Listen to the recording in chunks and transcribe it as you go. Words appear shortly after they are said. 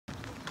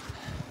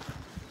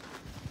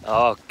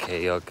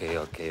Okay.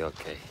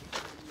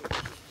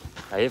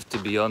 I have to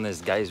be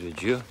honest, guys,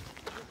 with you.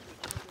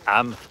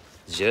 I'm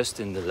just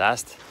in the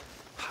last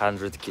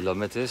 100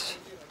 kilometers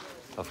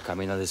of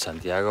Camino de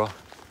Santiago.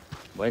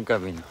 Buen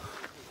camino.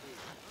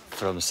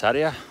 From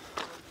Sarria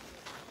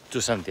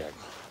to Santiago.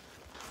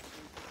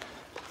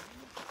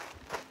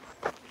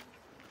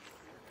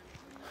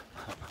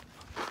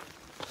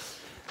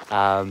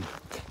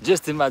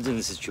 Just imagine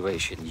the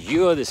situation.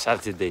 You're the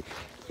Saturday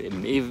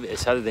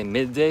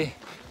midday,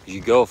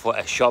 you go for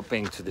a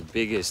shopping to the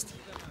biggest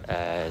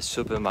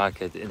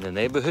supermarket in the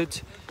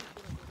neighborhood,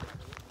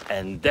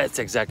 and that's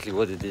exactly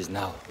what it is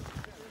now.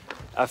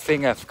 I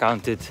think I've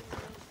counted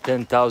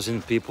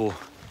 10,000 people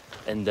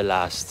in the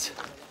last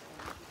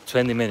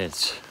 20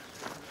 minutes.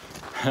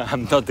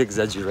 I'm not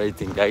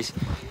exaggerating, guys.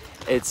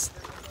 It's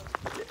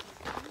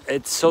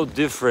so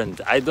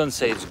different. I don't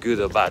say it's good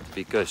or bad,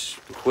 because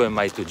who am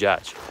I to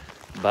judge?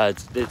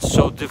 But it's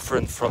so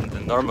different from the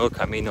normal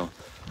Camino,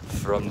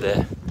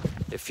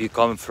 if you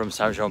come from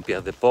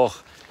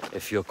Saint-Jean-Pierre-de-Port,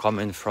 if you're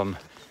coming from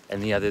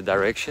any other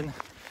direction.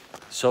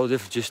 So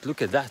just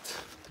look at that.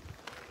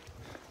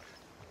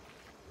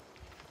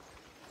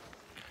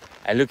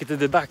 And look at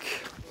the back.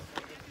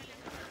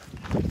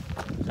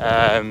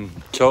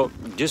 So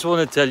just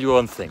want to tell you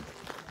one thing.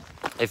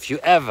 If you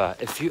ever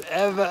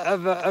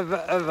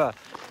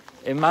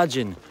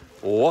imagine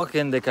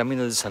walking the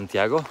Camino de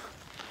Santiago,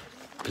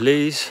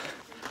 please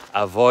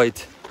avoid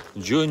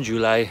June,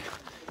 July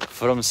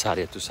from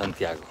Sarria to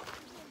Santiago.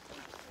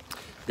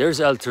 There's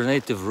an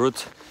alternative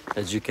route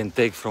that you can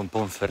take from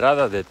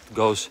Ponferrada that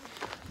goes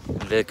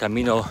the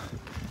Camino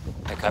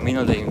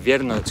de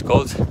Invierno, it's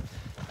called.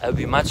 It'll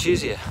be much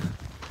easier,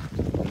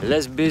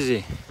 less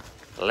busy,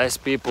 less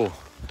people,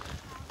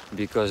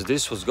 because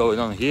this was going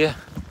on here.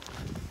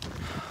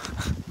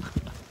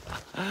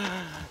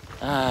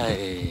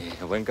 Ay,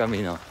 buen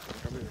camino.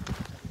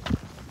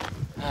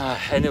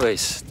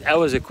 Anyways, that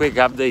was a quick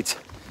update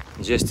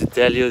just to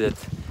tell you that,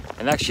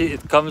 and actually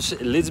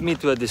it leads me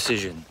to a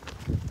decision.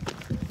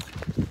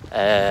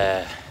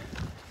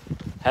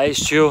 Hey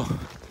Stu,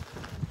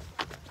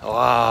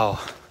 wow,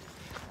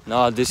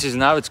 no,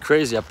 it's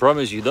crazy. I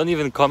promise you, don't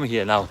even come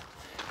here now.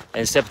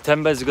 In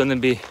September it's gonna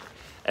be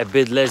a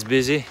bit less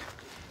busy,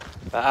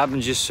 but I'm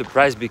just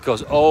surprised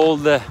because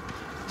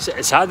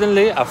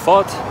suddenly I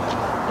thought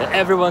that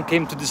everyone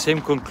came to the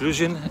same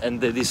conclusion and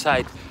they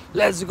decide,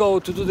 let's go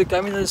to do the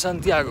Camino de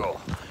Santiago.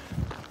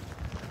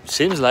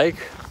 Seems like.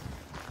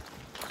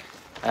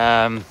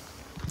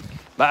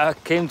 But I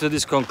came to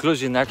this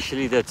conclusion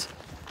actually that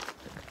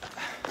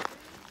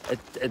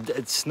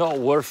it's not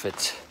worth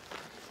it.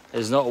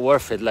 It's not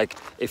worth it. Like,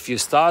 if you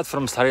start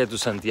from Sarria to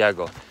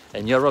Santiago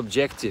and your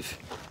objective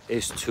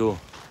is to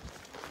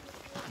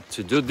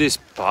do this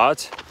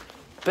part,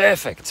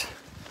 perfect.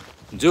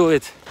 Do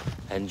it,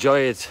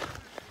 enjoy it,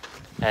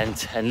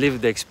 and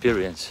live the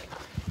experience.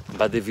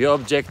 But if your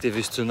objective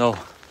is to know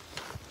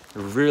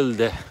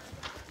the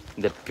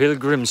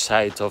pilgrim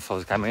side of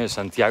Camino de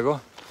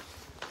Santiago,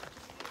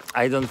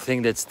 I don't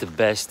think that's the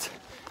best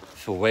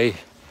way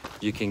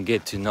you can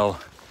get to know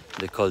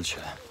the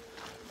culture.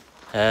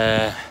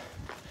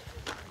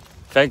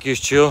 Thank you,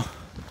 Stu.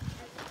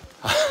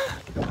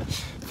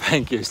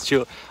 Thank you,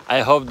 Stu.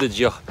 I hope that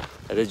your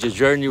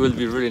journey will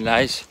be really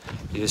nice.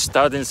 You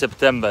start in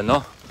September,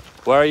 no?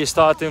 Where are you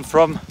starting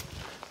from?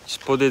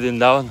 Just put it in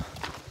down.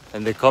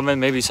 And the comment,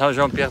 maybe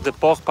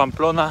Saint-Jean-Pierre-de-Port,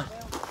 Pamplona.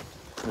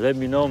 Let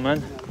me know,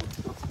 man.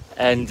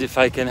 And if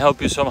I can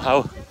help you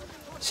somehow,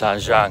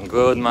 Saint-Jean,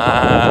 good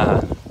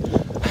man.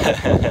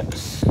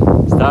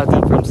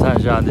 Starting from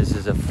Saint-Jean, this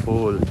is a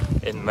full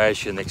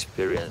immersion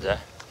experience.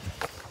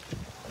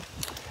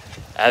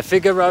 I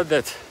figure out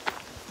that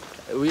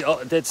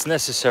that's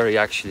necessary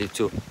actually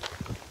to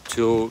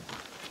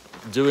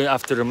do it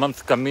after a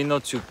month Camino,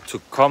 to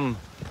come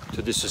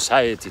to the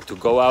society, to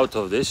go out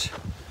of this.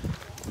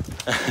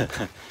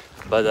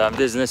 But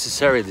this is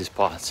necessary, this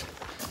part.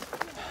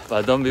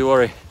 But don't be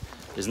worried,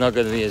 it's not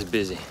going to be as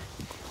busy.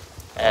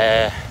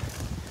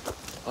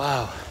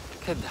 Wow,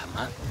 look at that,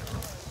 man.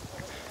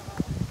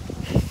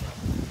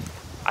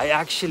 I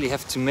actually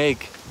have to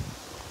make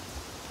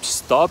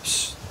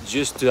stops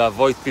just to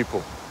avoid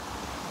people.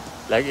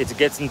 Like, it's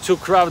getting too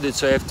crowded,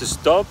 so I have to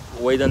stop,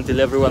 wait until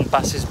everyone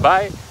passes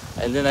by,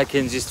 and then I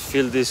can just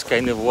feel this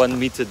kind of 1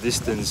 meter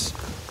distance.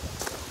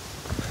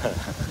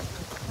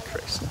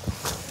 Crazy.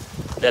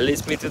 That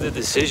leads me to the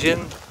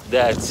decision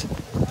that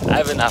I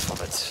have enough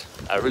of it.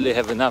 I really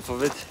have enough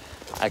of it.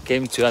 I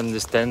came to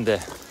understand the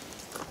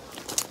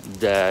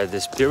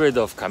spirit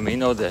of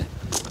Camino, the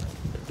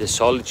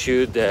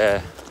solitude,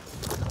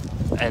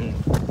 and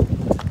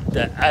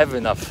I have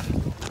enough.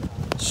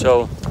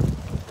 So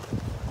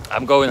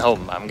I'm going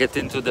home. I'm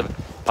getting to the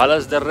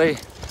Palace del Rey.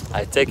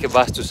 I take a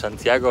bus to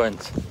Santiago, and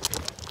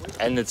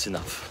it's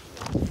enough.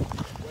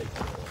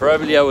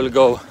 Probably I will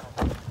go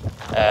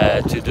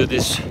to do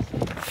this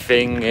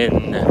thing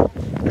in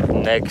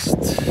next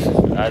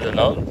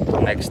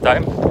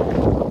time.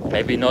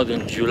 Maybe not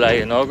in July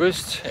and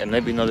August, and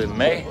maybe not in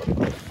May.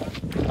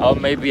 Or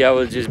maybe I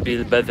will just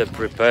be better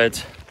prepared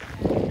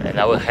and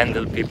I will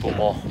handle people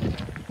more.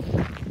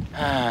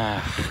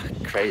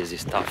 Crazy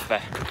stuff, eh?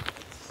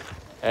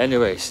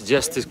 Anyways,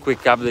 just a quick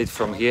update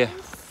from here.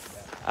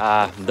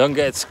 Don't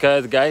get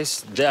scared,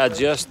 guys. There are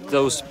just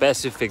those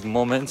specific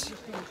moments.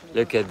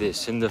 Look at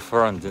this, in the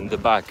front, in the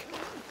back.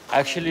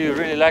 Actually,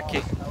 really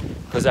lucky,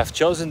 because I've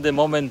chosen the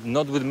moment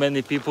not with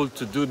many people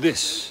to do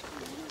this,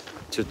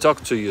 to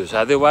talk to you.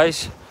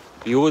 Otherwise,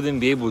 you wouldn't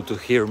be able to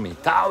hear me.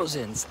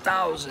 Thousands.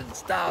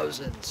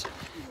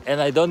 And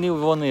I don't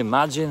even want to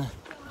imagine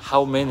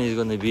how many is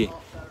going to be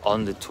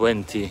on the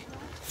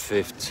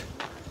 25th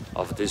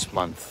of this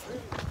month.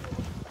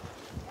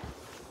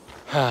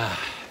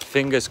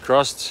 Fingers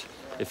crossed.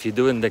 If you're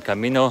doing the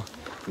Camino,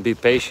 be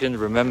patient.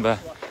 Remember,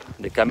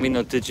 the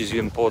Camino teaches you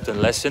important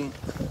lesson,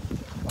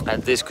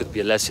 and this could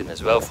be a lesson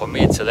as well. For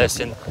me, it's a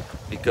lesson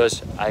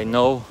because I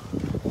know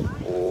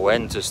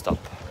when to stop.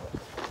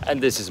 And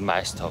this is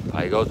my stop.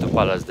 I go to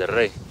Palas del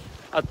Rey,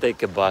 I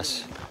take a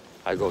bus,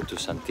 I go to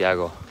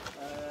Santiago,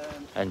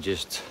 and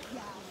just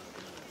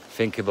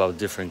think about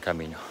different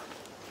Camino.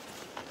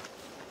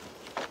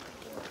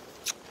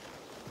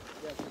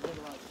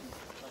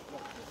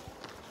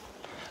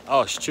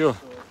 Oh, sure.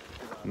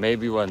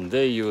 Maybe one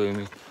day you and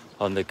me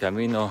on the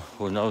Camino.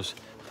 Who knows?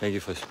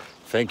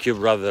 Thank you,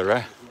 brother.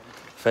 Eh?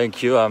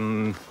 Thank you.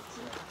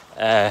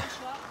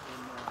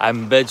 I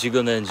bet you're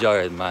gonna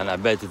enjoy it, man. I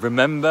bet.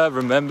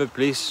 Remember,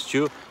 please,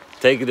 Stu,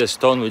 take the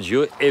stone with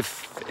you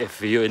if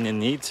you're in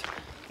need.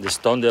 The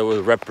stone that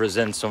will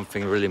represent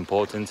something really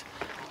important.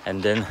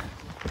 And then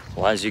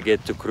once you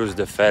get to Cruz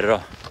de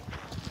Ferro,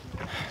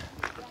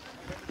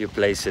 you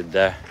place it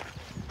there.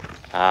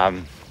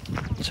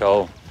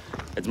 So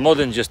it's more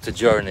than just a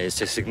journey.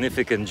 It's a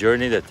significant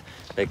journey that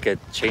can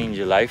change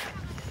your life.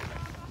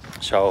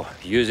 So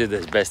use it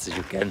as best as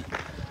you can.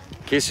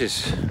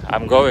 Kisses.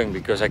 I'm going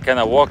because I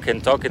cannot walk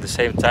and talk at the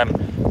same time.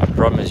 I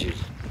promise you.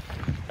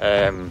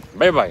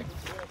 Bye bye.